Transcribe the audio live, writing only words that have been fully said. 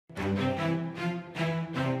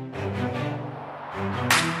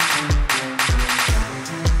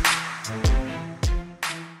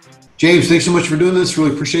James, thanks so much for doing this.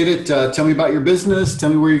 Really appreciate it. Tell me about your business. Tell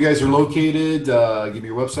me where you guys are located. Give me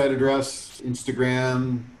your website address,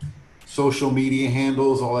 Instagram, social media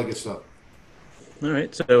handles, all that good stuff. All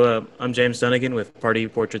right, so I'm James Dunegan with Party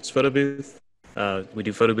Portraits Photo Booth. We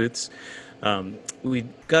do photo booths. We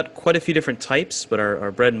got quite a few different types, but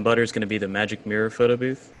our bread and butter is going to be the magic mirror photo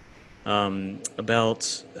booth.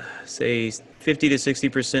 About, say, 50 to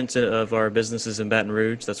 60% of our business is in Baton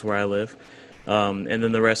Rouge. That's where I live. And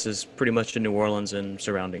then the rest is pretty much in New Orleans and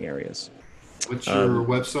surrounding areas. What's your Um,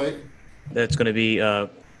 website? that's going to be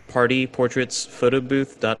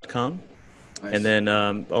partyportraitsphoto.com. And Nice. then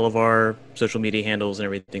all of our social media handles and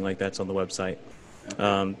everything like that's on the website.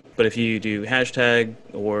 Okay. But if you do hashtag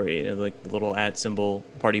or like the little @ symbol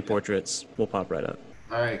party portraits, we'll pop right up.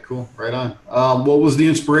 All right, cool. Right on. What was the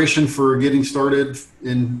inspiration for getting started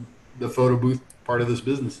in the photo booth part of this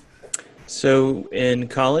business? So in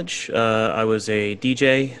college, I was a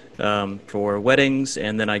DJ for weddings,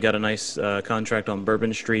 and then I got a nice contract on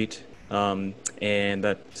Bourbon Street, and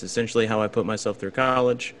that's essentially how I put myself through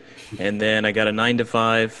college. And then I got a 9 to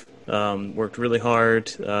 5, worked really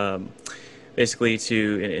hard, basically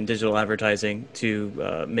in digital advertising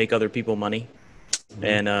to make other people money. Mhm.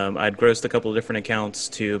 And I'd grossed a couple of different accounts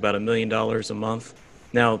to about $1 million a month.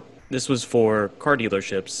 Now, this was for car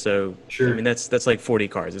dealerships, so I mean Sure. that's like 40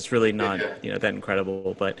 cars. It's really not Yeah. that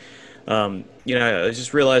incredible, but I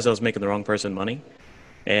just realized I was making the wrong person money,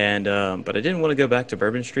 and but I didn't want to go back to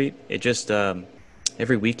Bourbon Street. It just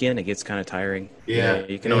every weekend it gets kind of tiring. Yeah.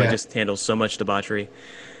 You can only Yeah. just handle so much debauchery,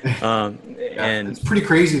 um, Yeah. and It's pretty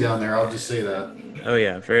crazy down there. I'll just say that. oh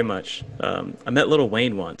yeah, very much. I met Little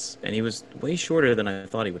Wayne once, and he was way shorter than I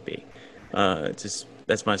thought he would be. It's just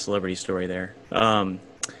that's my celebrity story there.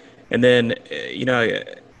 And then I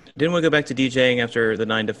didn't want to go back to DJing after the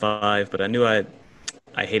 9 to 5, but I knew I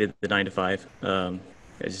hated the 9 to 5.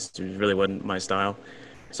 It really wasn't my style.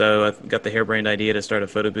 So I got the harebrained idea to start a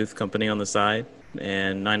photo booth company on the side,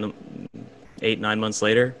 and 8, 9 months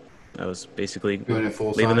later, I was basically Doing it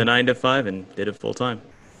full leaving the time. 9 to 5 and did it full time.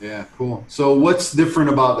 Yeah, cool. So what's different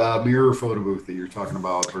about the mirror photo booth that you're talking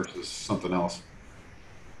about versus something else?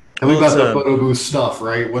 Tell me Well, about the photo booth stuff,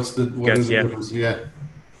 right? What is guess the yeah. difference? Yeah.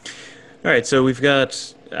 All right, so we've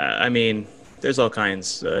got, I mean, there's all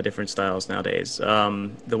kinds different styles nowadays.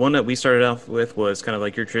 The one that we started off with was kind of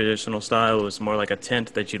like your traditional style. It was more like a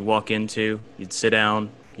tent that you'd walk into, you'd sit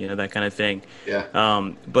down, that kind of thing. Yeah.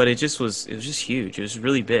 But it was just huge. It was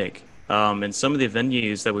really big. And some of the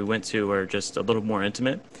venues that we went to were just a little more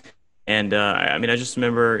intimate. And I mean, I just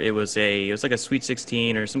remember it was like a Sweet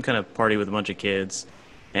 16 or some kind of party with a bunch of kids,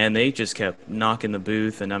 and they just kept knocking the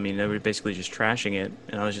booth, and I mean, they were basically just trashing it.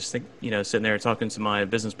 And I was just sitting there talking to my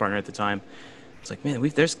business partner at the time. It's like, man,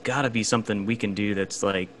 there's got to be something we can do that's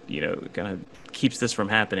like, kind of keeps this from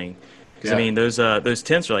happening. Because I Yeah. mean, those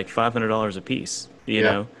tents are like $500 a piece,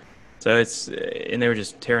 Yeah. so and they were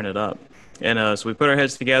just tearing it up. And so we put our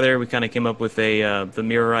heads together. We kind of came up with the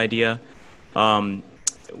mirror idea. Um,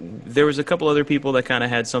 there was a couple other people that kind of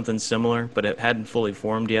had something similar, but it hadn't fully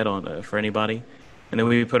formed yet on for anybody. And then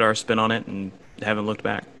we put our spin on it and haven't looked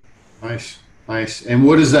back. Nice. Nice. And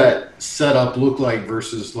what does that setup look like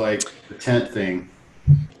versus like the tent thing?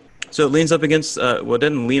 So it leans up against, well, it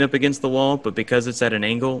doesn't lean up against the wall, but because it's at an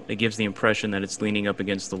angle, it gives the impression that it's leaning up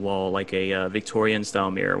against the wall like a Victorian style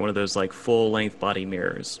mirror, one of those like full length body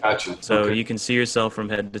mirrors. Gotcha. So Okay. you can see yourself from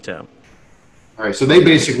head to toe. All right. So they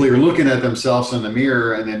basically are looking at themselves in the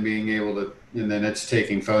mirror and then being able to, and then it's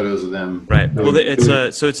taking photos of them Right. Well, doing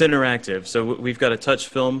so it's interactive. So we've got a touch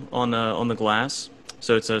film on the glass.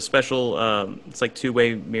 So it's a special, it's like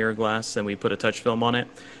two-way mirror glass, and we put a touch film on it.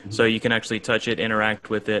 So you can actually touch it, interact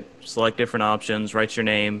with it, select different options, write your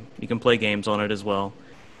name. You can play games on it as well.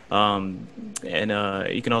 And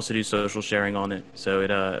you can also do social sharing on it. So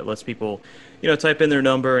it lets people, type in their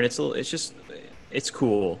number, and it's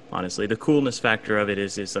cool, honestly. The coolness factor of it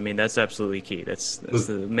is I mean, that's absolutely key. That's it.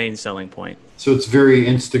 the main selling point. So it's very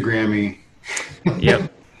Instagrammy.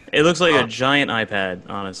 Yep. It looks like a giant iPad,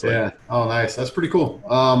 honestly. Yeah. Oh, nice. That's pretty cool.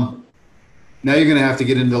 Now you're gonna have to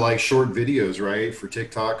get into like short videos, right? For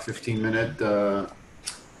TikTok, 15 minute,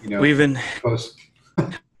 you know, We've been post.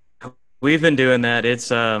 we've been doing that.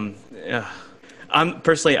 It's I'm not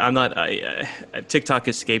TikTok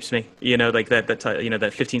escapes me. Like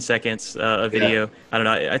that 15 seconds of Yeah. video. I don't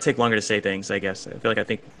know. I take longer to say things, I guess. I feel like I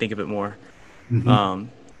think of it more. Hmm.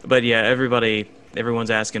 Um, but yeah, everyone's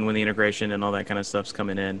asking when the integration and all that kind of stuff's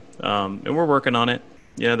coming in, and we're working on it.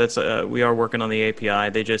 That's we are working on the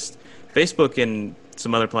API. Facebook and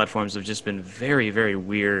some other platforms have just been very, very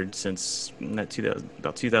weird since about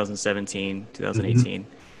 2017, Hmm. 2018.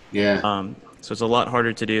 Yeah. So it's a lot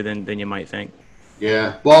harder to do than you might think.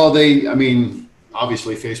 Yeah. Well, I mean,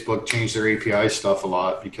 obviously Facebook changed their API stuff a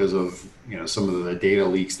lot because of, some of the data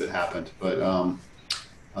leaks that happened. But um,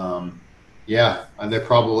 yeah, and they're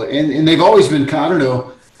probably, and they've always been, I don't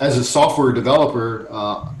know, as a software developer,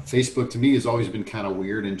 Facebook to me has always been kind of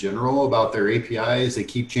weird in general about their APIs. They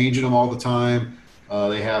keep changing them all the time.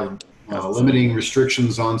 They have limiting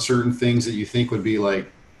restrictions on certain things that you think would be like,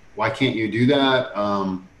 why can't you do that?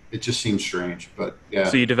 It just seems strange, but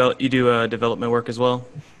So yeah. you do development work as well?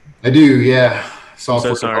 I do, yeah. I'm so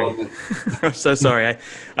Software sorry. development. I'm so sorry.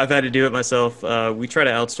 I've had to do it myself. We try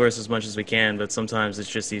to outsource as much as we can, but sometimes it's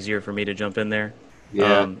just easier for me to jump in there.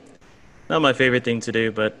 Yeah, Um, Not my favorite thing to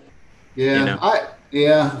do, but you yeah.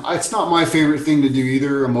 know, It's not my favorite thing to do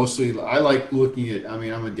either. I like looking at. I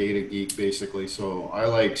mean, I'm a data geek basically, so I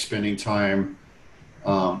like spending time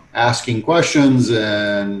asking questions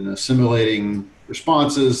and assimilating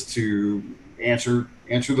responses to answer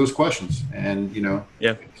those questions, and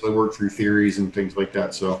yeah. actually work through theories and things like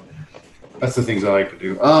that. So that's the things I like to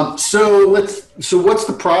do. So what's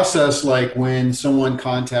the process like when someone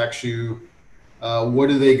contacts you? What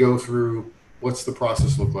do they go through? What's the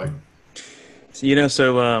process look like? So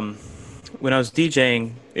when I was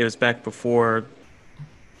DJing, it was back before.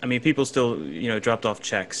 I mean, people still, dropped off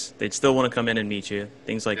checks. They'd still want to come in and meet you,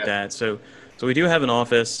 things like Yeah. that. So we do have an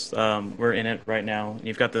office. We're in it right now.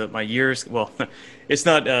 You've got my years. Well, it's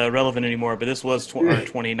not relevant anymore, but this was our Yeah.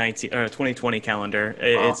 2019 or 2020 calendar.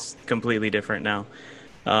 Wow. It's completely different now.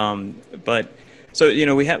 But so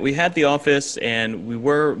we had the office and we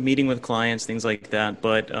were meeting with clients, things like that.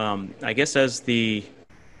 But I guess as the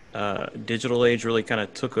digital age really kind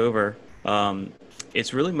of took over,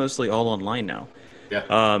 it's really mostly all online now.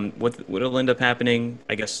 Yeah. What'll end up happening,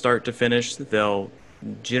 I guess, start to finish, they'll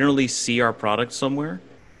generally see our product somewhere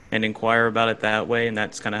and inquire about it that way, and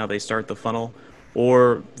that's kind of how they start the funnel.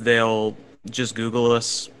 Or they'll just Google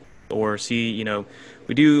us or see,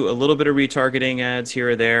 we do a little bit of retargeting ads here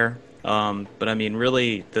or there. But I mean,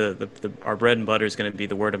 really, our bread and butter is going to be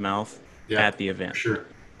the word of mouth Yeah. at the For event. sure.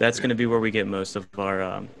 That's going to be where we get most of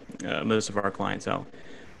our clientele.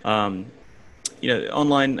 Um,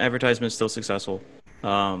 Online advertisement is still successful.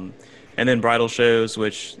 Um, and then bridal shows,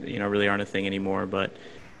 which really aren't a thing anymore, but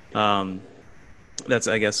um, that's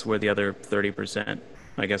I guess where the other 30%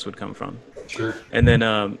 I guess would come from. Sure. And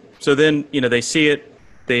then so then they see it,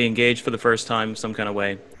 they engage for the first time some kind of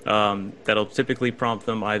way. That'll typically prompt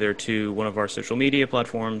them either to one of our social media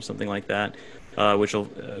platforms, something like that, which will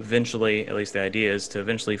eventually, at least the idea is to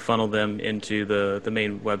eventually funnel them into the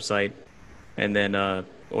main website, and then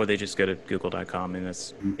or they just go to google.com, and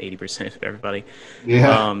that's 80% of everybody. Yeah.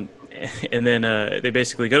 Um, and then they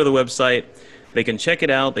basically go to the website. They can check it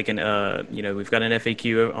out. They can, we've got an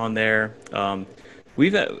FAQ on there. I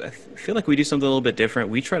feel like we do something a little bit different.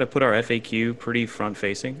 We try to put our FAQ pretty front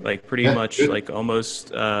facing, like pretty Yeah. much Good. like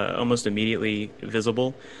almost immediately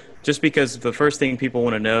visible, just because the first thing people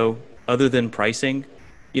want to know, other than pricing,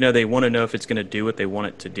 they want to know if it's going to do what they want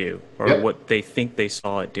it to do or Yep. what they think they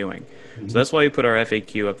saw it doing. So Mhm. that's why we put our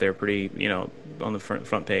FAQ up there pretty, on the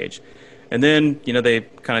front page. And then, they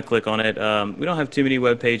kind of click on it. We don't have too many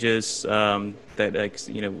web pages that, like,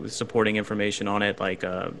 with supporting information on it, like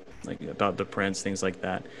about the prints, things like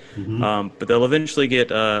that. Mhm. But they'll eventually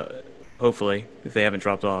get, hopefully, if they haven't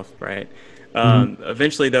dropped off, right? Mhm.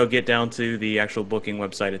 Eventually, they'll get down to the actual booking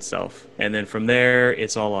website itself, and then from there,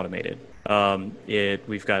 it's all automated.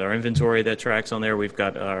 We've got our inventory that tracks on there. We've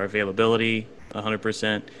got our availability,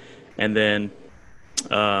 100%, and then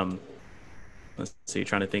let's see,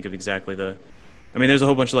 trying to think of exactly I mean, there's a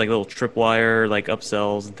whole bunch of like little tripwire, like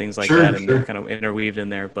upsells and things like Sure. that, and they're Sure. kind of interweaved in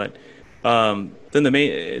there. But then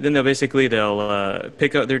they'll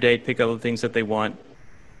pick up their date, pick up the things that they want,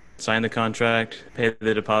 sign the contract, pay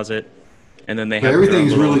the deposit, and then they So have their own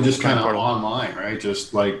everything's little really just kind client of portal. online, right?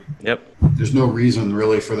 Just like Yep. there's no reason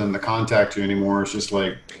really for them to contact you anymore. It's just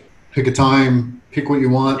like pick a time, pick what you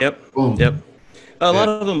want, Yep. boom. Yep. A Yeah. lot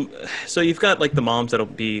of them. So you've got like the moms that'll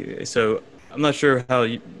be. So I'm not sure how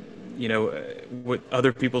what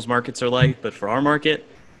other people's markets are like, but for our market,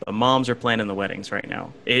 the moms are planning the weddings right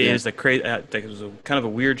now. It Yeah. is there was kind of a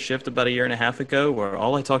weird shift about a year and a half ago, where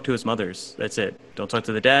all I talk to is mothers. That's it. Don't talk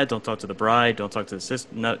to the dad. Don't talk to the bride. Don't talk to the sister.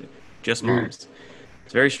 No, just Weird. moms.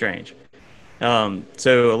 It's very strange.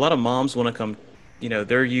 So a lot of moms want to come.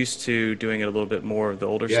 They're used to doing it a little bit more of the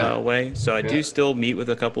older Yeah. style way. So I do Yeah. still meet with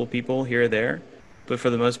a couple of people here or there, but for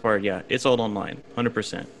the most part, yeah, it's all online,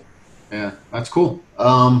 100%. Yeah. That's cool.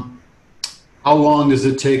 How long does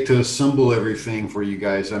it take to assemble everything for you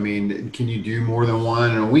guys? I mean, can you do more than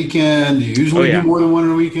one in a weekend? Do you Oh usually do yeah. more than one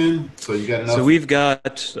in a weekend? So you got So enough? we've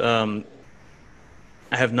got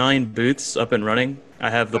I have 9 booths up and running. I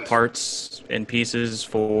have the Nice. parts and pieces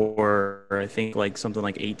for I think like something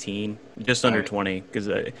like 18, just under Nice. 20, because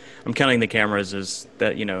I'm counting the cameras as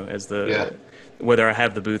that, as Yeah. the whether I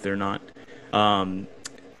have the booth or not. Um,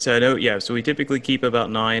 so I know, yeah. So we typically keep about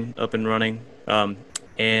 9 up and running,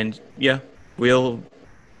 and yeah, we'll Book them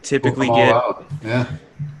typically all get. out. Yeah.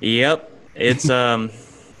 Yep, That's it's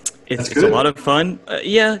a lot good. of fun.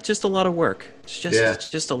 Yeah, just a lot of work. Yeah. It's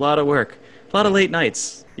just a lot of work. A lot of late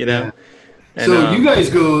nights, Yeah. And So you guys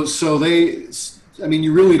go, so they, I mean,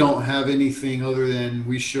 you really don't have anything other than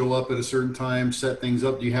we show up at a certain time, set things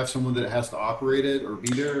up. Do you have someone that has to operate it or be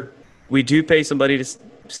there? we do pay somebody to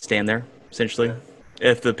stand there, essentially. Okay.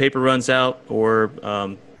 If the paper runs out, or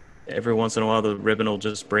every once in a while the ribbon will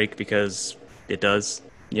just break because it does,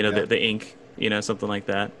 Yeah. the ink, something like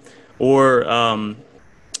that. Or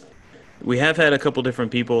we have had a couple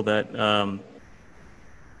different people that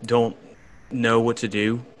don't know what to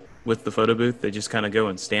do with the photo booth. They just kind of go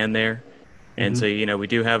and stand there. And so, Hmm. we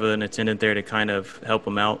do have an attendant there to kind of help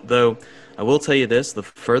them out. Though, I will tell you this, the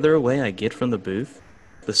further away I get from the booth,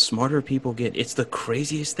 the smarter people get. It's the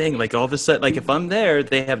craziest thing. Like, all of a sudden, like, if I'm there,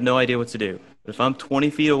 they have no idea what to do. But if I'm 20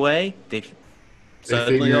 feet away, they They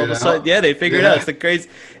suddenly, figure all it of a sudden, out. yeah, they figure it out. It's Yeah. the crazy.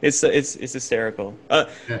 It's hysterical. Yeah.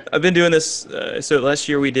 I've been doing this. So last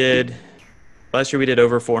year we did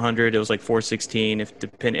over 400. It was like 416.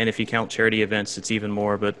 And if you count charity events, it's even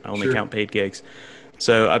more. But I only Sure. count paid gigs.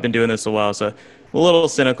 So I've been doing this a while. So I'm a little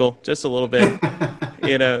cynical, just a little bit.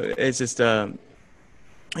 It's just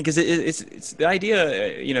because it's the idea.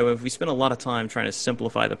 If we spend a lot of time trying to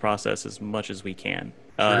simplify the process as much as we can,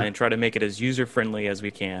 Sure. and try to make it as user friendly as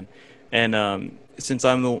we can, and since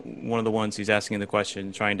I'm one of the ones who's asking the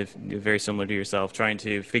question, trying to very similar to yourself, trying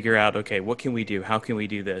to figure out, okay, what can we do? How can we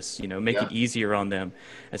do this? Make it Yeah. easier on them.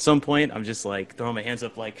 At some point, I'm just like throwing my hands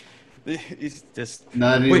up, like it's just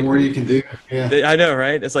Not any wait. more you can do. Yeah. I know,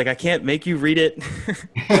 right? It's like I can't make you read it.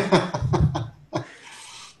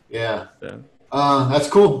 Yeah. So, That's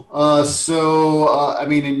cool. I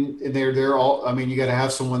mean, and they're all, I mean, you got to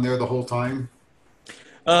have someone there the whole time.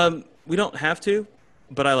 we don't have to,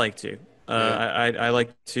 but I like to. Yeah. I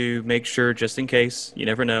like to make sure just in case. You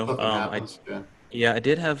never know. Something happens. Yeah. I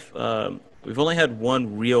did have. We've only had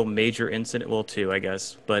one real major incident. Well, two, I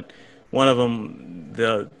guess, but one of them,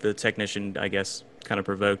 the technician, I guess, kind of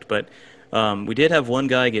provoked. But we did have one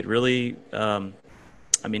guy get really.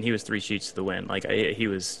 I mean, he was 3 sheets to the wind. Like he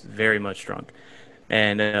was very much drunk,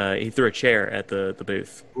 and he threw a chair at the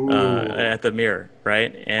booth, Ooh. at the mirror,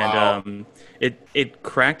 right? And Wow. it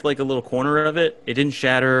cracked like a little corner of it. It didn't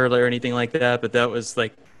shatter or anything like that, but that was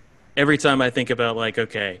like every time I think about, like,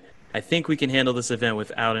 okay, I think we can handle this event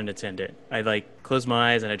without an attendant. I like close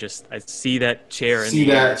my eyes and I see that chair in See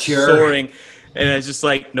the that air chair? soaring, and it's just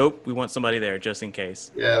like, nope, we want somebody there just in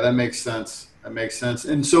case. Yeah, that makes sense. That makes sense.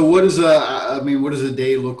 And so, what is I mean, what does a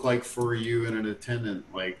day look like for you and an attendant?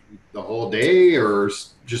 Like the whole day, or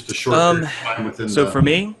just a short period Um, of time within so the? for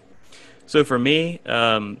me, so for me,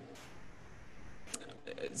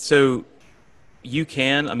 so you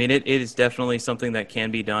can. I mean, it is definitely something that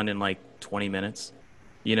can be done in like 20 minutes.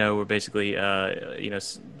 We're basically,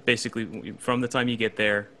 basically from the time you get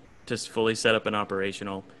there, just fully set up and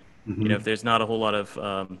operational. If Hmm. there's not a whole lot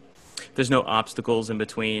of, there's no obstacles in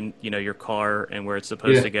between, your car and where it's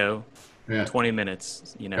supposed Yeah. to go. Yeah. 20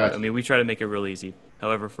 minutes. I Gotcha. mean, we try to make it real easy.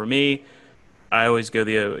 However, for me, I always go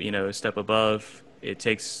the, a step above. It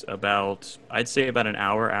takes about, I'd say about an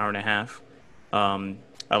hour, hour and a half. Um,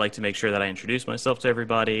 I like to make sure that I introduce myself to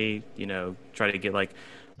everybody, try to get like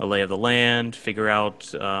a lay of the land, figure out,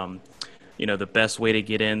 the best way to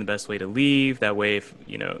get in, the best way to leave. That way, if,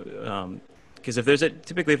 because if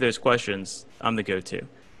typically if there's questions, I'm the go-to.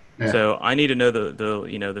 Yeah. So I need to know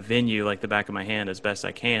the venue like the back of my hand as best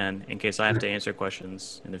I can in case I have Sure. to answer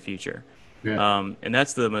questions in the future. Yeah. And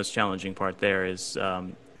that's the most challenging part there is,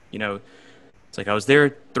 you know, it's like I was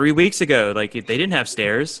there 3 weeks ago. Like they didn't have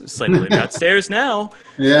stairs. It's like, well, they've got stairs now.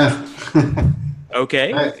 Yeah.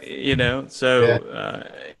 Okay, Right. so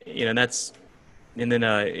Yeah. and that's and then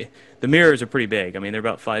the mirrors are pretty big. I mean, they're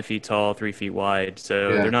about 5 feet tall, 3 feet wide.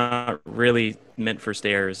 So they're Yeah. not really meant for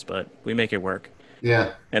stairs, but we make it work.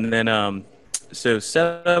 Yeah. And then so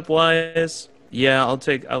setup wise, yeah, I'll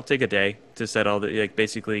take a day to set all the like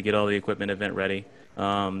basically get all the equipment event ready.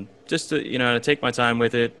 Just to to take my time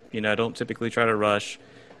with it. I don't typically try to rush.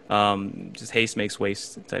 Just haste makes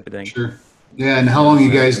waste type of thing. Sure. Yeah. And how long are you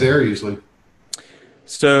So guys there usually?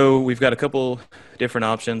 so we've got a couple different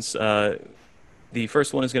options. the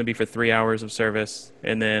first one is going to be for 3 hours of service,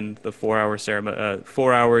 and then the 4 hour ceremony,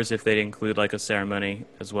 4 hours if they include like a ceremony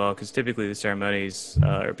as well, because typically the ceremonies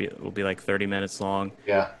will be like 30 minutes long,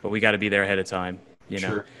 Yeah, but we got to be there ahead of time, you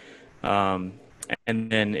know. sure. Um,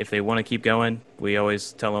 and then if they want to keep going, we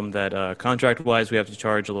always tell them that contract-wise we have to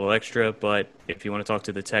charge a little extra, but if you want to talk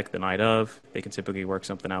to the tech the night of, they can typically work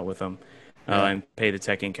something out with them Yeah, and pay the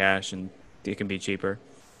tech in cash, and it can be cheaper.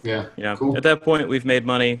 yeah, You know, at cool. that point, we've made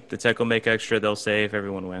money. The tech will make extra. They'll save.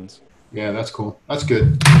 Everyone wins. Yeah, that's cool. That's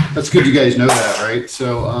good. That's good. You guys know that, right?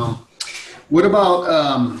 So, what about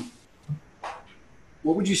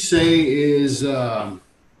what would you say is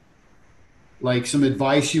like some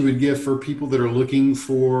advice you would give for people that are looking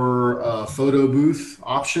for a photo booth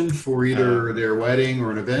option for Uh, either their wedding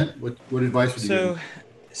or an event? What advice would you give them? so,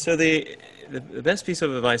 so the best piece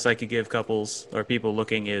of advice I could give couples or people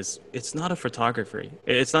looking is it's not a photography.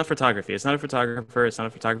 It's not photography. It's not a photographer. It's not a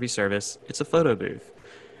photography service. It's a photo booth.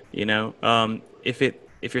 You know,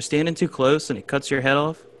 if you're standing too close and it cuts your head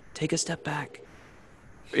off, take a step back.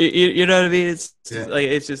 You know what I mean? It's Yeah, like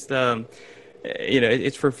it's just you know,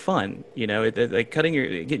 it's for fun. You know, like getting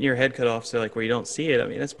your head cut off so like where you don't see it. I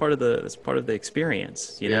mean, that's part of the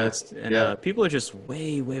experience. You know, yeah, it's and yeah, people are just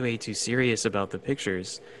way too serious about the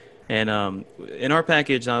pictures. And in our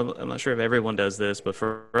package, I'm not sure if everyone does this, but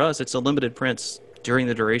for us, it's a limited prints during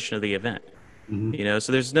the duration of the event. hmm, You know,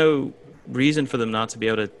 so there's no reason for them not to be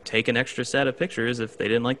able to take an extra set of pictures if they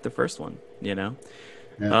didn't like the first one. You know,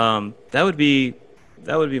 yeah, that would be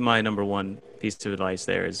my number one piece of advice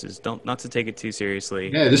there is don't not to take it too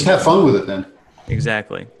seriously. yeah. Just have fun with it then.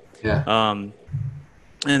 Exactly. Yeah, Um,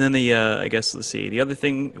 and then the I guess let's see. The other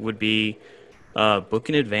thing would be book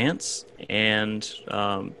in advance and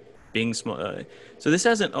being small. So this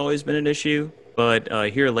hasn't always been an issue, but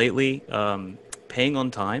here lately, paying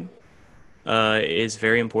on time is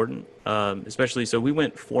very important. Especially so we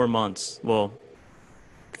went 4 months. Well,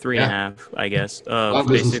 three and a yeah. half, I guess, A lot of of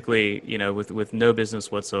business. basically, you know, with no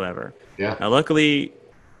business whatsoever. Yeah, Now, luckily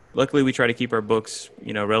we try to keep our books,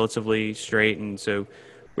 you know, relatively straight, and so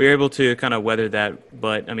we are able to kind of weather that.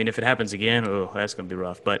 But I mean, if it happens again, oh, that's going to be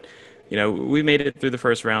rough. But you know, we made it through the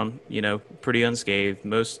first round, you know, pretty unscathed.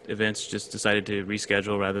 Most events just decided to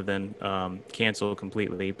reschedule rather than cancel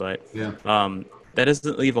completely, but yeah, that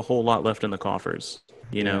doesn't leave a whole lot left in the coffers,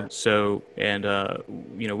 you yeah, know. So, and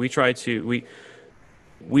you know, we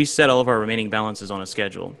set all of our remaining balances on a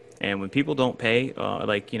schedule, and when people don't pay,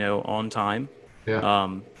 like you know, on time, yeah,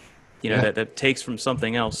 um, you know, yeah. that takes from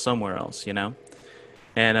something else somewhere else, you know.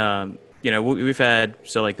 And you know, we've had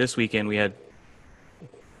so like this weekend we had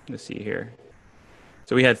let's see here,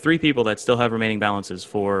 so we had three people that still have remaining balances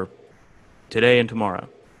for today and tomorrow.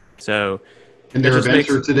 So And that their just events makes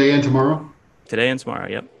are today and tomorrow. today and tomorrow.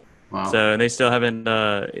 Yep. Wow. So and they still haven't,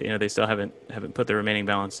 you know, they still haven't put their remaining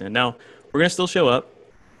balance in. Now we're gonna still show up,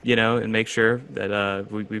 you know, and make sure that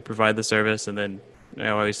we provide the service. And then I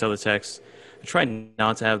always tell the techs, I try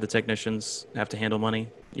not to have the technicians have to handle money.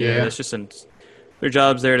 You know, Yeah, that's just their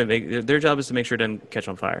job's there to make their job is to make sure it doesn't catch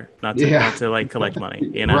on fire, yeah. not to like collect money.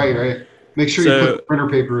 You know. Right, right. Make sure you put So the printer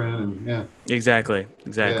paper in, and yeah, exactly, yeah,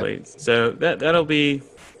 exactly. So that'll be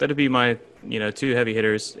my you know two heavy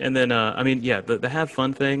hitters. And then I mean yeah, the have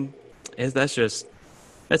fun thing is that's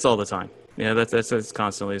all the time. You know, that's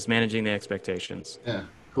constantly is managing the expectations. yeah.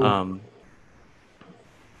 Cool. Um,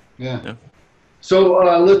 Yeah. no. So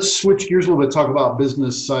let's switch gears a little bit. Talk about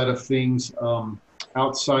business side of things.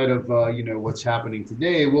 Outside of you know what's happening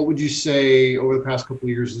today, what would you say over the past couple of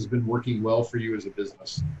years has been working well for you as a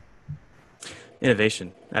business?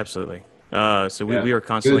 Innovation, absolutely. So Yeah. we are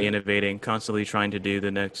constantly Good. innovating, constantly trying to do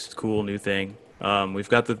the next cool new thing. We've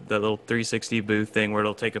got the little 360 booth thing where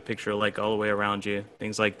it'll take a picture like all the way around you,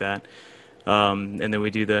 things like that. And then we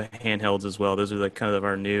do the handhelds as well. Those are like kind of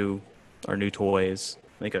our new toys.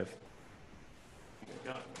 I think of.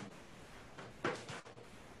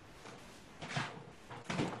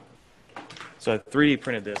 So I 3D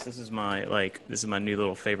printed this. This is my new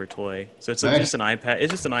little favorite toy. So just Nice. an iPad.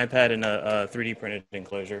 It's just an iPad in a 3D printed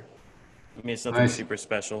enclosure. I mean, it's nothing Nice. super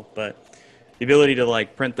special, but the ability to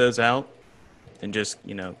like print those out and just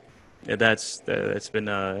you know, that's been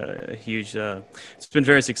a huge. It's been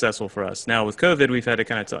very successful for us. Now with COVID, we've had to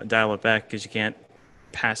kind of dial it back because you can't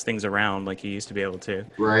pass things around like you used to be able to.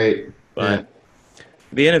 Right. Yeah. But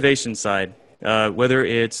the innovation side, whether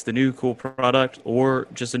it's the new cool product or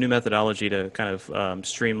just a new methodology to kind of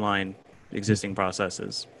streamline existing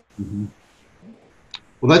processes. Mhm.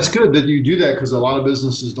 Well, that's good that you do that because a lot of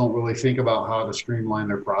businesses don't really think about how to streamline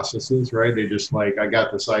their processes, right? They just like, I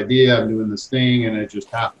got this idea, I'm doing this thing, and it just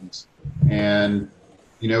happens. And,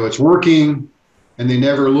 you know, it's working, and they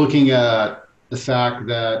never looking at the fact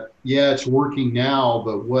that, yeah, it's working now,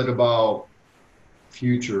 but what about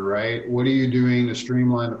future, right? What are you doing to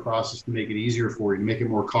streamline the process to make it easier for you, to make it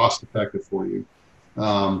more cost effective for you?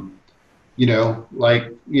 Um,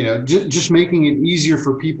 just making it easier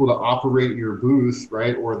for people to operate your booth,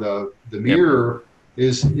 right? Or the Yep. mirror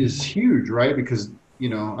is huge, right? Because,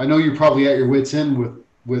 I know you're probably at your wits end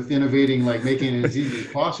with innovating, like making it as easy as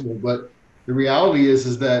possible, but the reality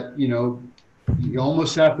is that, you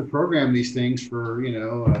almost have to program these things for,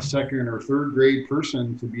 a second or third grade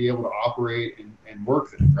person to be able to operate and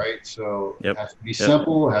work them, right? So it Yep. has to be Yep.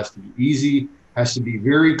 simple, it has to be easy, has to be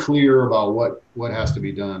very clear about what has to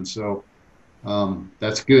be done. So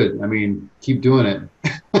that's good. I mean, keep doing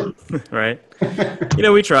Right.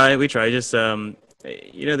 it. We try. Just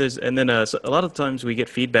there's and then so a lot of times we get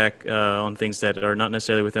feedback on things that are not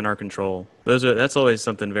necessarily within our control. That's always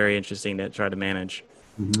something very interesting to try to manage.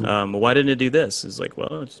 Hmm. Well, why didn't it do this? It's like,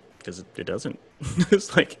 well, it's because it doesn't.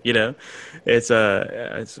 It's like, what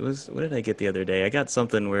did I get the other day? I got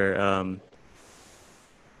something where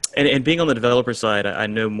and being on the developer side, I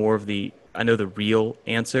know the real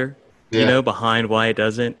answer, Yeah, behind why it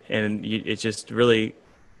doesn't, and it's just really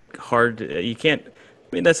hard. You can't.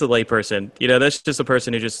 I mean, that's a layperson. That's just a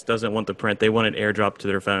person who just doesn't want the print. They want it airdropped to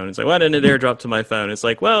their phone. It's like, why didn't it airdrop to my phone? It's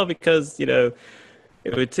like, well, because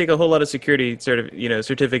it would take a whole lot of security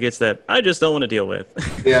certificates that I just don't want to deal with.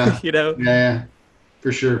 yeah, you know. yeah,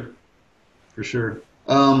 for sure, for sure.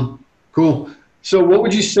 Cool. So, what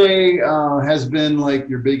would you say has been like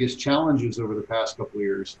your biggest challenges over the past couple of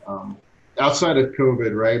years, outside of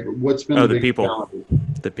COVID, right? But what's been Oh, the the biggest people, challenges?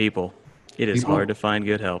 the people. It is hard to People, find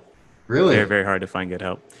good help. Very, really? very hard to find good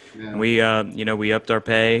help. And Yeah, we upped our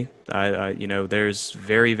pay. There's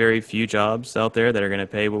very, very few jobs out there that are going to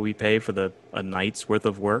pay what we pay for a night's worth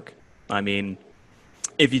of work. I mean,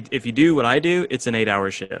 if you do what I do, it's an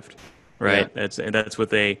 8-hour shift, yeah, right? That's with that's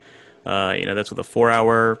with a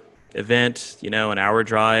 4-hour event. An hour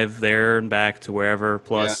drive there and back to wherever, yeah.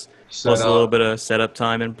 plus Set a little up. bit of setup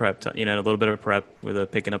time and prep time. A little bit of prep with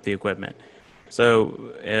picking up the equipment.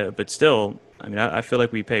 So, but still, I mean, I feel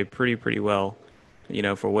like we pay pretty well,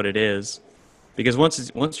 for what it is. Because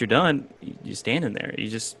once you're done, you're standing there.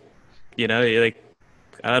 You're like,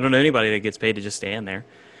 I don't know anybody that gets paid to just stand there.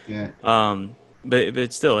 Yeah,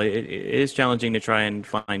 But still, it is challenging to try and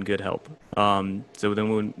find good help. So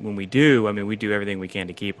then when we do, I mean, we do everything we can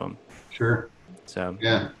to keep them. sure. So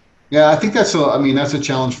Yeah. Yeah, I think I mean, that's a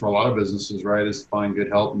challenge for a lot of businesses, right? Is to find good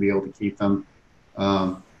help and be able to keep them,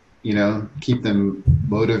 um, keep them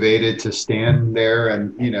motivated to stand there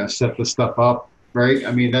and, set the stuff up, right?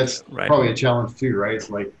 I mean, that's right probably a challenge too, right? It's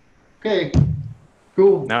like, okay,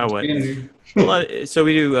 cool, I'm now what? standing Well, here. so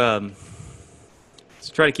we do.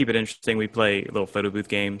 To try to keep it interesting, we play little photo booth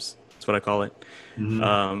games. That's what I call it. Hmm.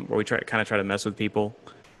 Where we try to mess with people.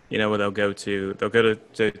 Where they'll go to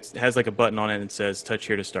so it has like a button on it and it says touch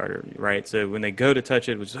here to start, right? So when they go to touch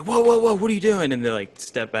it, it's like, whoa, what are you doing? And they like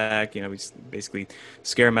step back, we basically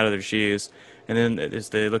scare them out of their shoes. And then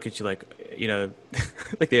they look at you like,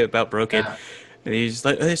 like they about broke it. Yeah, And you just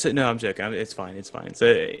like, they said, no, I'm joking. It's fine. It's fine. So,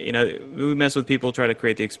 we mess with people, try to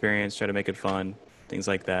create the experience, try to make it fun, things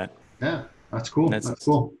like that. yeah, that's And cool. that's, That's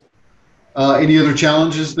cool. Any other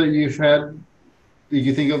challenges that you've had that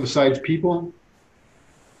you think of besides people?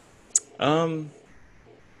 um,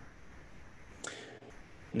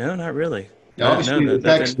 no, not really. Yeah, No, obviously the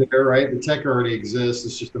tech's nothing. there, right? The tech already exists.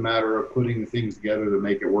 It's just a matter of putting the things together to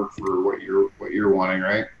make it work for what you're wanting,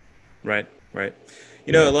 right? Right, right.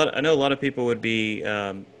 Yeah. I know a lot of people would be,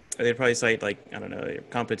 they'd probably cite like, I don't know,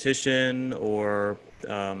 competition or,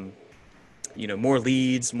 um, more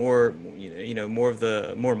leads, more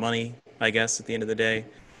money, I guess, at the end of the day.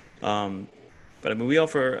 Um, but I mean,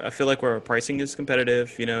 I feel like our pricing is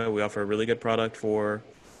competitive. We offer a really good product for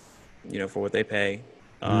what they pay.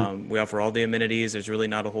 Mhm. We offer all the amenities. There's really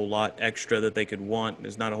not a whole lot extra that they could want.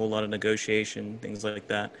 There's not a whole lot of negotiation, things like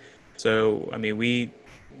that. So, I mean, we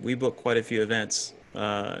book quite a few events.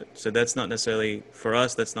 So that's not necessarily for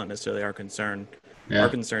us. That's not necessarily our concern. Our Yeah.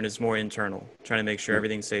 concern is more internal, trying to make sure Yeah.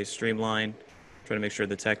 everything stays streamlined, trying to make sure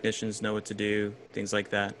the technicians know what to do, things like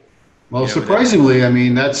that. Well, And then surprisingly, I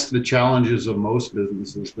mean, that's the challenges of most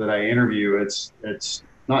businesses that I interview. It's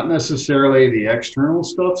not necessarily the external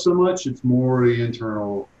stuff so much. It's more the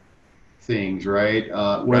internal things, right?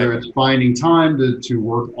 Whether right, it's finding time to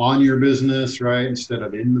work on your business, right, instead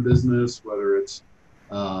of in the business, whether it's,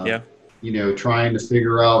 uh, yeah. trying to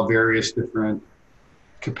figure out various different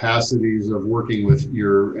capacities of working with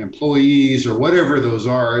your employees or whatever those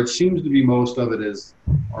are. It seems to be most of it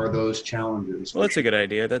are those challenges Well, for that's a sure. good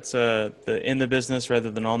idea. That's the in the business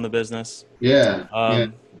rather than on the business. Yeah, yeah,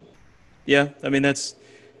 Um, Yeah, I mean that's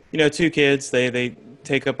two kids. They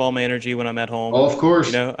take up all my energy when I'm at home. Oh, of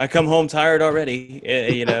course. I come home tired already.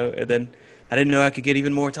 And then I didn't know I could get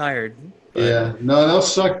even more tired. But Yeah. No, they'll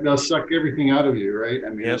suck everything out of you, right? I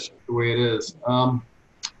mean, that's yep. just the way it is.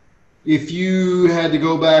 If you had to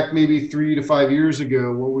go back maybe 3 to 5 years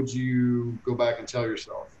ago, what would you go back and tell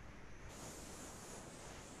yourself?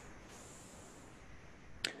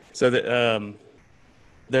 So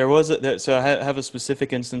so I have a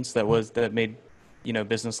specific instance that made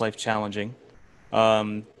business life challenging.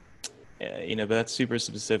 Um, but that's super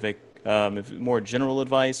specific. If more general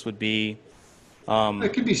advice would be It um,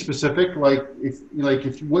 could be specific, like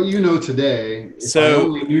if what you know today, if I so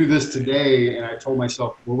only knew this today and I told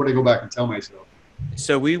myself, what would I go back and tell myself?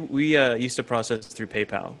 so we used to process through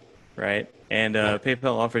PayPal, right? And Yeah.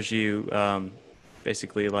 PayPal offers you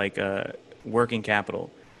basically like working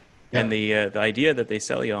capital. And Yeah. the idea that they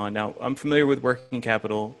sell you on now, I'm familiar with working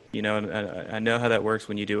capital, and I know how that works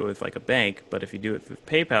when you do it with like a bank. But if you do it with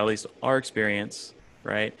PayPal, at least our experience,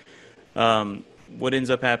 right? What ends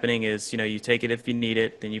up happening is, you take it if you need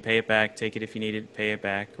it, then you pay it back. Take it if you need it, pay it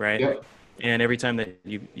back, right? Yep. And every time that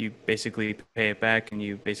you basically pay it back and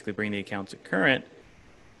you basically bring the account to current,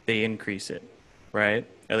 they increase it, right?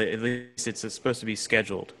 At least it's supposed to be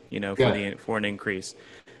scheduled, Yeah. for an increase.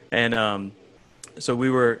 And so we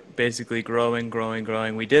were basically growing, growing,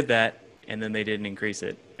 growing. We did that, and then they didn't increase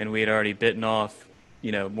it, and we had already bitten off,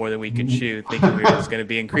 more than we could chew, thinking it was going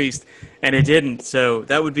to be increased, and it didn't. So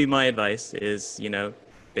that would be my advice: is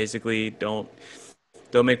basically don't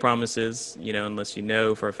make promises, unless you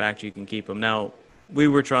know for a fact you can keep them. Now we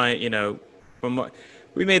were trying, from what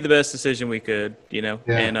we made the best decision we could, Yeah.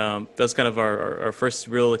 and that's kind of our first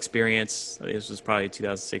real experience. This was probably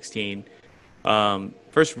 2016.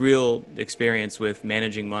 First real experience with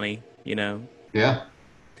managing money, Yeah.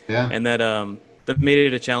 Yeah. and that made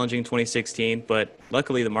it a challenging 2016. But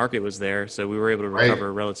luckily, the market was there, so we were able to Right.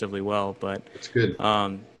 recover relatively well. But That's good. I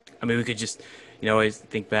mean, we could just, always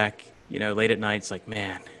think back, late at night. It's like,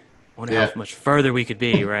 man, I wonder how Yeah. much further we could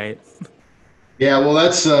be, right? Yeah, well,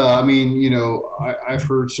 I mean, I've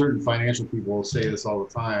heard certain financial people say this all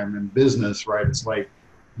the time in business, right? It's like,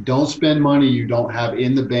 don't spend money you don't have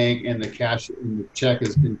in the bank and the cash and the check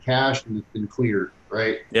has been cashed and it's been cleared,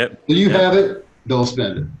 right? Yep, Until you yep, have it, don't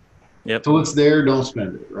spend it. yep. Till it's there, don't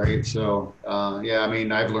spend it, right? So, yeah, I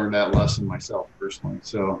mean, I've learned that lesson myself personally.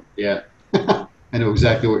 So, yeah, I know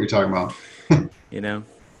exactly what you're talking about. You know,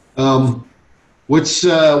 Um,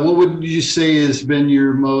 what would you say has been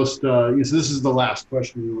your most? So this is the last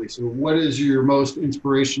question, really. So, what is your most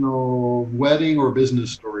inspirational wedding or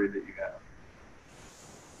business story that you have?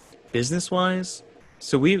 business wise,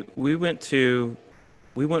 so we went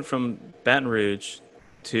from Baton Rouge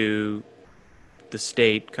to the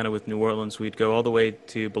state, kind of with New Orleans. We'd go all the way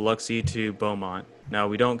to Biloxi to Beaumont. Now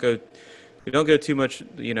we don't go too much,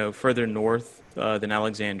 further north than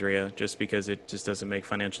Alexandria, just because it just doesn't make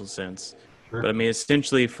financial sense. But I Sure. mean,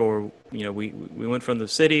 essentially, we went from the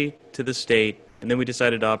city to the state, and then we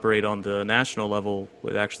decided to operate on the national level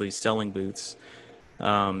with actually selling booths,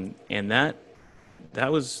 and that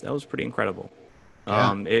was pretty incredible.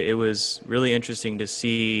 Yeah. It was really interesting to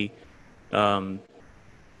see. Um,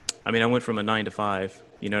 I mean, I went from a 9 to 5,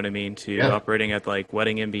 you know what I mean, to Yeah. operating at like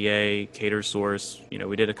Wedding MBA, Cater Source.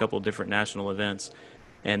 We did a couple of different national events,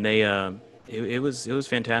 and it was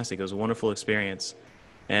fantastic. It was a wonderful experience,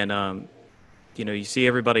 and you see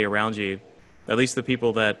everybody around you, at least the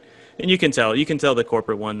people that, and you can tell the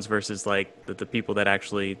corporate ones versus like the people that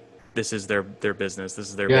actually this is their business, this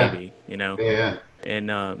is their Yeah. baby, Yeah. and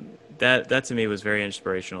that to me was very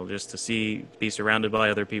inspirational, just to be surrounded by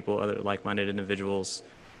other people, other like-minded individuals,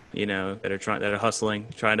 that are hustling,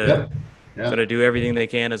 Yep. try Yeah. to do everything they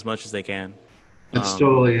can as much as they can. That's Um,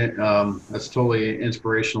 totally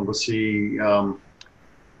inspirational to see.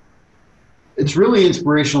 It's really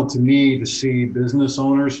inspirational to me to see business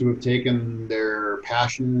owners who have taken their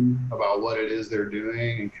passion about what it is they're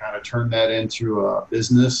doing and kind of turn that into a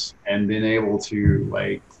business and been able to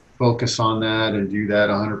like focus on that and do that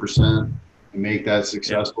 100% and make that yep,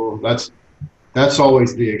 successful. That's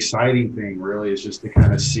always the exciting thing, really, is just to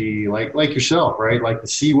kind of see, like yourself, right? Like to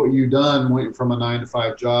see what you've done, went from a 9 to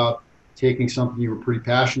 5 job, taking something you were pretty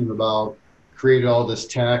passionate about, created all this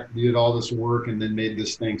tech, did all this work, and then made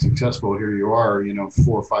this thing successful. Here you are,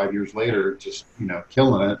 4 or 5 years later, just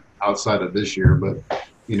killing it outside of this year, but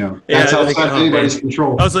that's yeah, like, outside of oh anybody's man,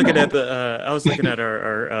 control. I was looking at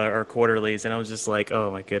our quarterlies, and I was just like,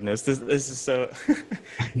 oh my goodness, this is so. Yeah,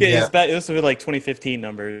 Yeah, it's bad. This was like 2015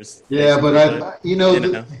 numbers yeah, but basically, but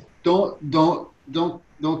the,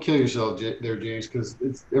 don't kill yourself there, James, because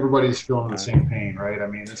it's everybody's feeling the uh, same pain, right? I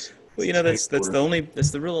mean, it's Well, It's the same that's the order. only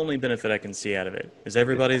that's the real only benefit I can see out of it is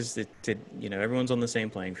everyone's on the same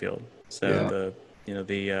playing field. So Yeah.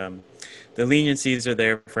 the leniencies are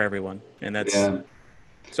there for everyone, and that's Yeah.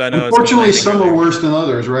 so I know I was Unfortunately, complaining some are earlier. worse than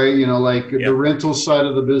others, right? Like the Yeah. rental side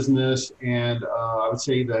of the business, and I would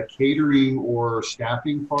say the catering or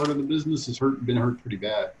staffing part of the business has been hurt pretty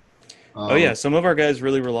bad. Oh yeah, Um, some of our guys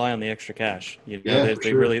really rely on the extra cash. yeah, for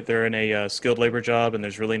sure. They're in a skilled labor job, and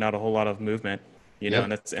there's really not a whole lot of movement. And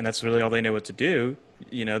Yep, that's really all they know what to do.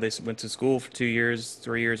 They went to school for 2 years,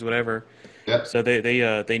 3 years, whatever. yep, So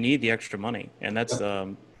they need the extra money, and that's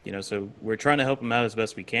yep. so we're trying to help them out as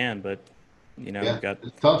best we can, but Yeah, we've got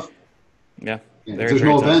it's tough. yeah, Yeah, if very there's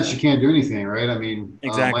very no tough. events, you can't do anything, right? I mean, my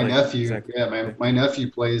Exactly, nephew, exactly. yeah, my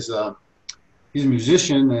nephew plays. He's a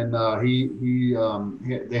musician, and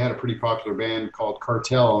they had a pretty popular band called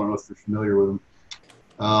Cartel. I don't know if you're familiar with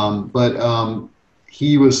them. But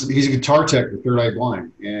he's a guitar tech for Third Eye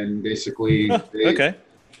Blind, and basically Huh, okay.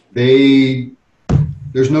 they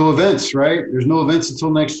there's no events, right? There's no events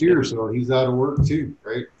until next Yep. year, so he's out of work too,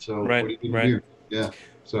 right? So what Right. are you gonna Right. do? Yeah.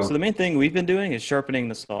 So So the main thing we've been doing is sharpening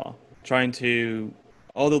the saw, trying to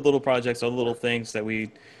all the little projects, all the little things that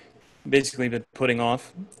we basically been putting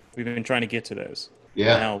off. We've been trying to get to those.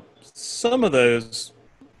 yeah, Now, some of those,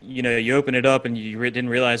 you open it up and didn't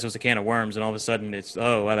realize it was a can of worms, and all of a sudden it's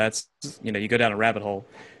oh, well, that's you go down a rabbit hole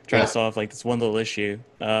trying to yeah, solve like this one little issue.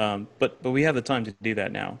 But we have the time to do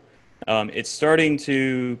that now. It's starting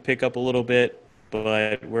to pick up a little bit,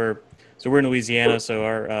 but we're in Louisiana, so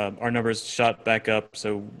our numbers shot back up.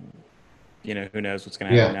 So who knows what's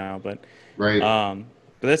going to happen yeah, now, right. um,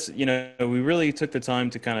 but that's we really took the time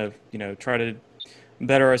to kind of try to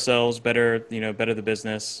better ourselves, better the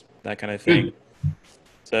business, that kind of thing. Good.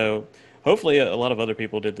 So hopefully a lot of other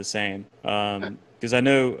people did the same. Because I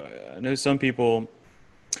know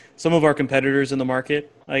some of our competitors in the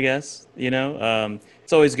market, I guess.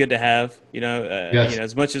 It's always good to have. Yes,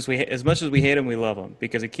 As much as we hate them, we love them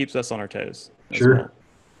because it keeps us on our toes as well. sure.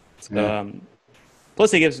 So Yeah.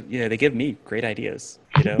 plus they give me great ideas.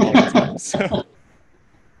 All the time.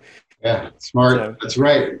 Yeah, smart. So That's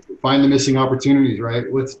right. Find the missing opportunities,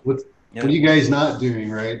 right? What are yeah, you guys not doing,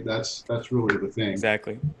 right? That's really the thing.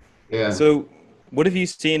 exactly. Yeah. So what have you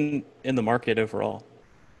seen in the market overall?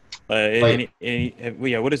 Like,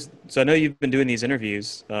 Yeah, so I know you've been doing these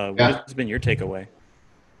interviews. What has yeah. been your takeaway?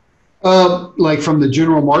 Like from the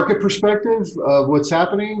general market perspective of what's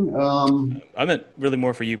happening, I meant really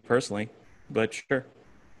more for you personally, but sure.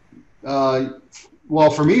 uh, well,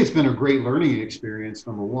 for me, it's been a great learning experience.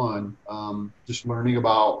 Number one, just learning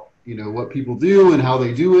about what people do and how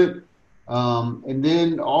they do it, and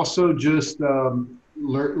then also just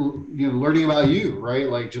learning about you, right?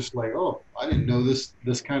 Like just like, oh, I didn't know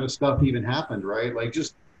this kind of stuff even happened, right? Like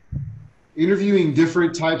just interviewing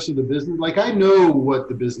different types of the business. Like I know what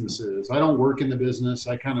the business is. I don't work in the business.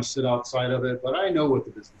 I kind of sit outside of it, but I know what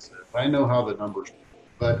the business is. I know how the numbers work.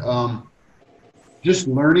 But just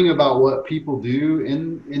learning about what people do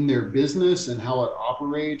in their business and how it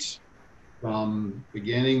operates from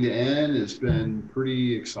beginning to end has been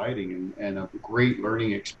pretty exciting and a great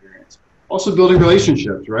learning experience. Also building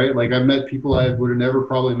relationships, right? Like I've met people I would have never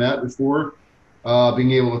probably met before.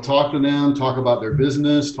 Being able to talk to them, talk about their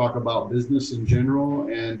business, talk about business in general,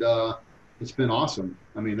 and it's been awesome.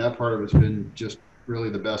 I mean, that part of it's been just really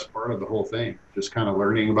the best part of the whole thing. Just kind of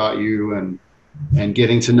learning about you and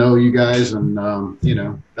getting to know you guys, and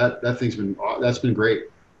that's been great.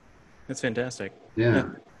 That's fantastic. Yeah. Yeah.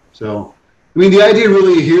 So, I mean, the idea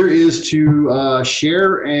really here is to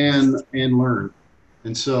share and learn.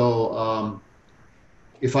 And so,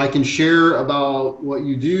 if I can share about what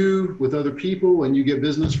you do with other people and you get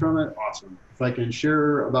business from it, awesome. If I can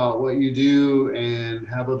share about what you do and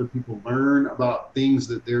have other people learn about things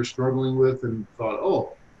that they're struggling with and thought,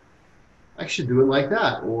 oh, I should do it like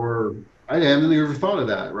that, or I haven't ever thought of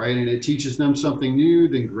that, right? And it teaches them something new,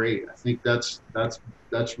 then great. I think that's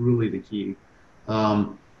really the key.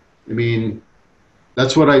 Um, I mean,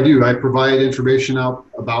 that's what I do. I provide information out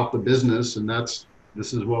about the business, and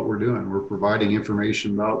this is what we're doing. We're providing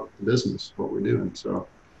information about the business, what we're doing. So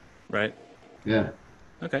Right. yeah,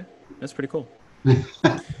 Okay. That's pretty cool.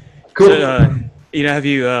 So, cool.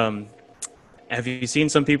 have you seen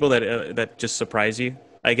some people that just surprise you?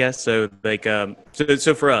 I guess so. Like,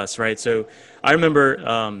 so for us, right? So, I remember,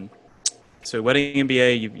 so wedding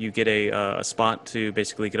MBA, you get a spot to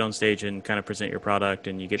basically get on stage and kind of present your product,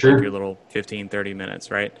 and you get like your Sure. little 15, 30 minutes,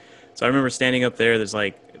 right? So I remember standing up there. There's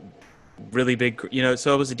like really big,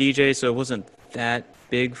 so I was a DJ, so it wasn't that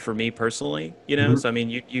big for me personally. Hmm. So I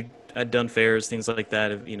mean, I'd done fairs, things like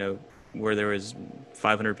that, where there was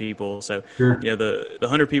 500 people. So, Sure. the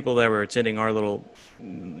 100 people that were attending our little,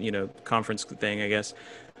 conference thing, I guess,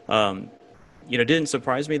 um, didn't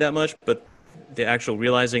surprise me that much, but the actual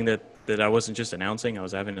realizing that I wasn't just announcing, I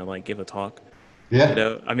was having to like give a talk.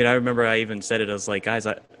 Yeah. I mean, I remember I even said it. I was like, guys,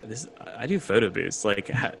 I do photo booths.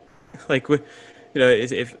 Like, like,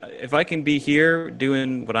 if I can be here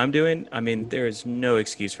doing what I'm doing, I mean, there is no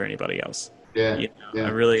excuse for anybody else. Yeah. I Yeah.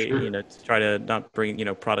 really, Sure. to try to not bring,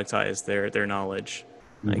 productize their knowledge,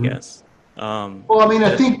 I Hmm. guess. Um, Well, I mean, I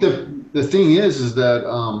that, think the thing is that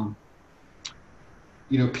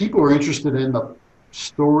people are interested in the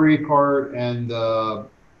story part and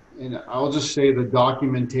I'll just say the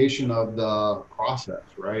documentation of the process,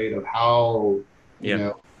 right? Of how, you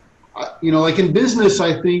yeah. know, like in business,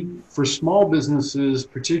 I think for small businesses,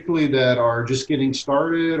 particularly that are just getting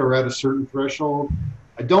started or at a certain threshold,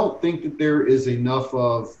 I don't think that there is enough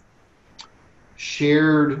of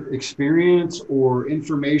shared experience or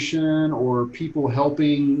information or people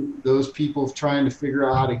helping those people trying to figure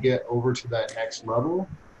out how to get over to that next level.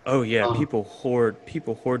 Oh yeah, Um, people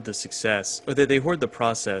hoard the success, or they hoard the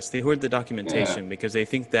process, they hoard the yeah, documentation because they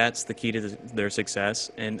think that's the key to their success.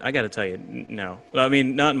 And I got to tell you, no. I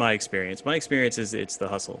mean, not in my experience. My experience is it's the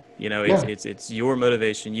hustle. yeah, It's your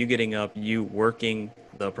motivation, you getting up, you working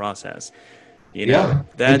the process. yeah. And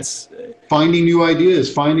That's finding new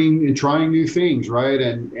ideas, finding and trying new things, right?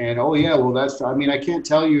 And oh yeah, well that's I mean, I can't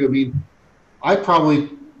tell you, I mean, I probably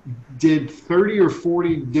did 30 or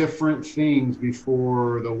 40 different things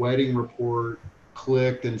before the wedding report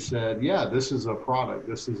clicked and said, yeah, this is a product,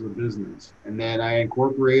 this is a business. And then I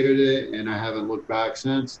incorporated it and I haven't looked back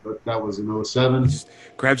since. But that was in '07. just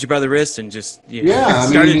grabs you by the wrist and just Yeah, I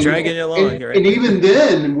mean, started dragging you along, and right? even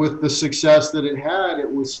then, with the success that it had,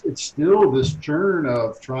 it's still this churn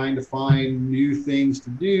of trying to find new things to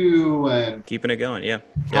do and Keeping it going. Yeah.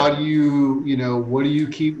 how Yep. do what do you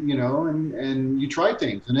keep, and you try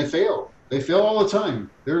things and they fail. They fail all the time.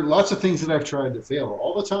 There are lots of things that I've tried to fail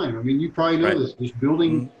all the time. I mean, you probably know Right. this, just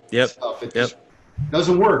building Yep. stuff, it Yep. just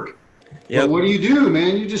doesn't work. But Yep. what do,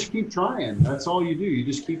 man? You just keep trying. That's all you do. You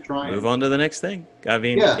just keep Move trying. on to the next thing. I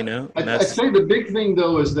mean, Yeah. and I'd that's say the big thing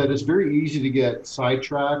though is that it's very easy to get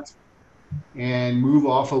sidetracked and move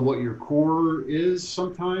off of what your core is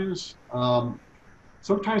sometimes.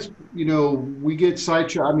 Sometimes, we get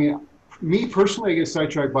sidetracked. I mean, me personally, I get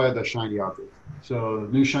sidetracked by the shiny object. So,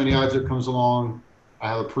 new shiny object comes along. I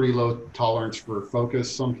have a pretty low tolerance for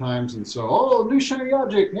focus sometimes. And so, oh, new shiny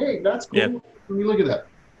object. Hey, that's yeah. cool. Let me look at that.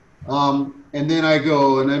 And then I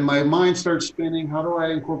go, and then my mind starts spinning. How do I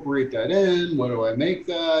incorporate that in? What do I make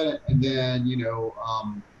that? And then,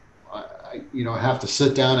 I have to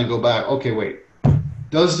sit down and go back. Okay, wait.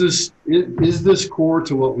 Is this core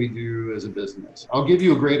to what we do as a business? I'll give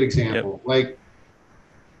you a great Yep. example. Like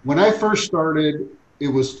when I first started, it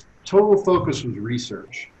was total focus was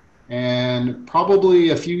research. And probably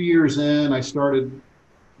a few years in, I started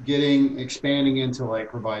getting expanding into like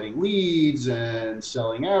providing leads and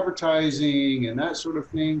selling advertising and that sort of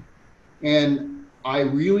thing. And I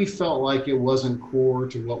really felt like it wasn't core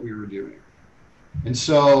to what we were doing. And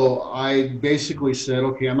so I basically said,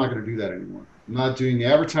 okay, I'm not going to do that anymore. I'm not doing the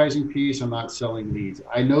advertising piece. I'm not selling leads.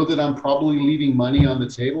 I know that I'm probably leaving money on the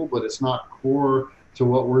table, but it's not core to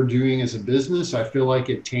what we're doing as a business. I feel like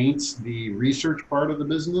it taints the research part of the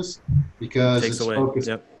business because Takes away.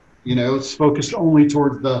 Yep. it's focused only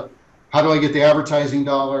towards the how do I get the advertising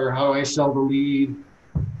dollar? How do I sell the lead?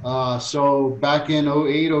 So back in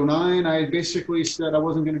 '08, '09, I basically said I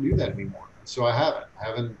wasn't going to do that anymore. So I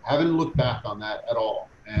haven't looked back on that at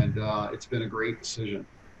all. And it's been a great decision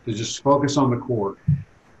to just focus on the core.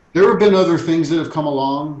 There have been other things that have come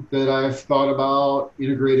along that I've thought about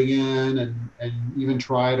integrating in and even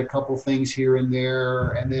tried a couple things here and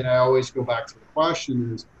there. And then I always go back to the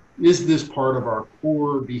question is this part of our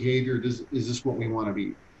core behavior? Is this what we want to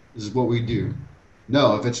be? Is this what we do?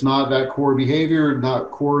 No, if it's not that core behavior,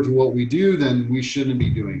 not core to what we do, then we shouldn't be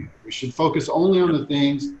doing it. We should focus only on Yep. the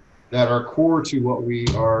things that are core to what we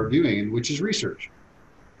are doing, which is research.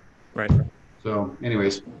 Right. So,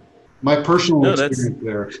 anyways, my personal No, that's experience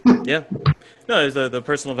there. yeah. No, it's the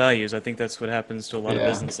personal values. I think that's what happens to a lot of Yeah,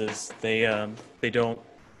 businesses. They don't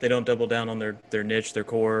they don't double down on their niche, their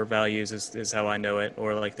core values is how I know it,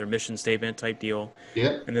 or like their mission statement type deal.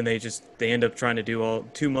 yeah, And then they end up trying to do all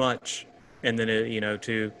too much, and then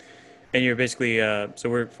and you're basically so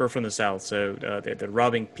we're from the South, so they're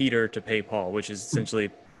robbing Peter to pay Paul, which is essentially,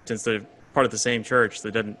 since they're part of the same church,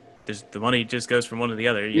 that doesn't the money just goes from one to the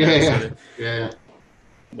other, yeah, so yeah, yeah,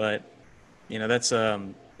 but that's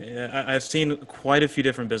yeah, I've seen quite a few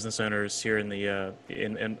different business owners here in the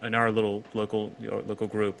in our little local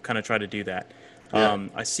group kind of try to do that. Yeah.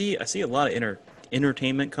 I see a lot of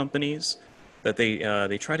entertainment companies that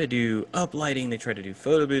they try to do uplighting, they try to do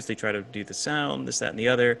photo booths, they try to do the sound, this, that, and the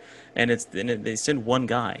other, and they send one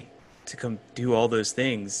guy to come do all those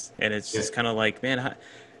things, and it's Yeah. just kind of like, man,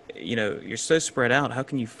 you're so spread out. How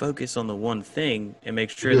can you focus on the one thing and make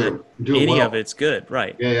sure that Do it any of well. it's good?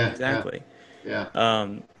 Right, Yeah. Yeah. Yeah. exactly. Yeah.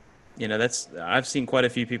 That's I've seen quite a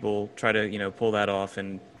few people try to pull that off,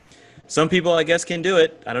 and some people I guess can do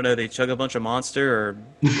it. I don't know, they chug a bunch of Monster or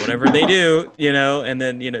whatever they do, and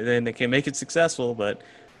then then they can make it successful, but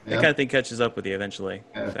that Yeah. kind of thing catches up with you eventually.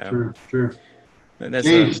 Yeah. So True. True. and that's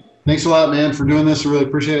James, thanks a lot, man, for doing this. I really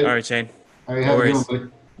appreciate all it. right, Shane. All right. No Have a good one, worries.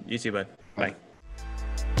 buddy. You too, bud. Bye. Bye.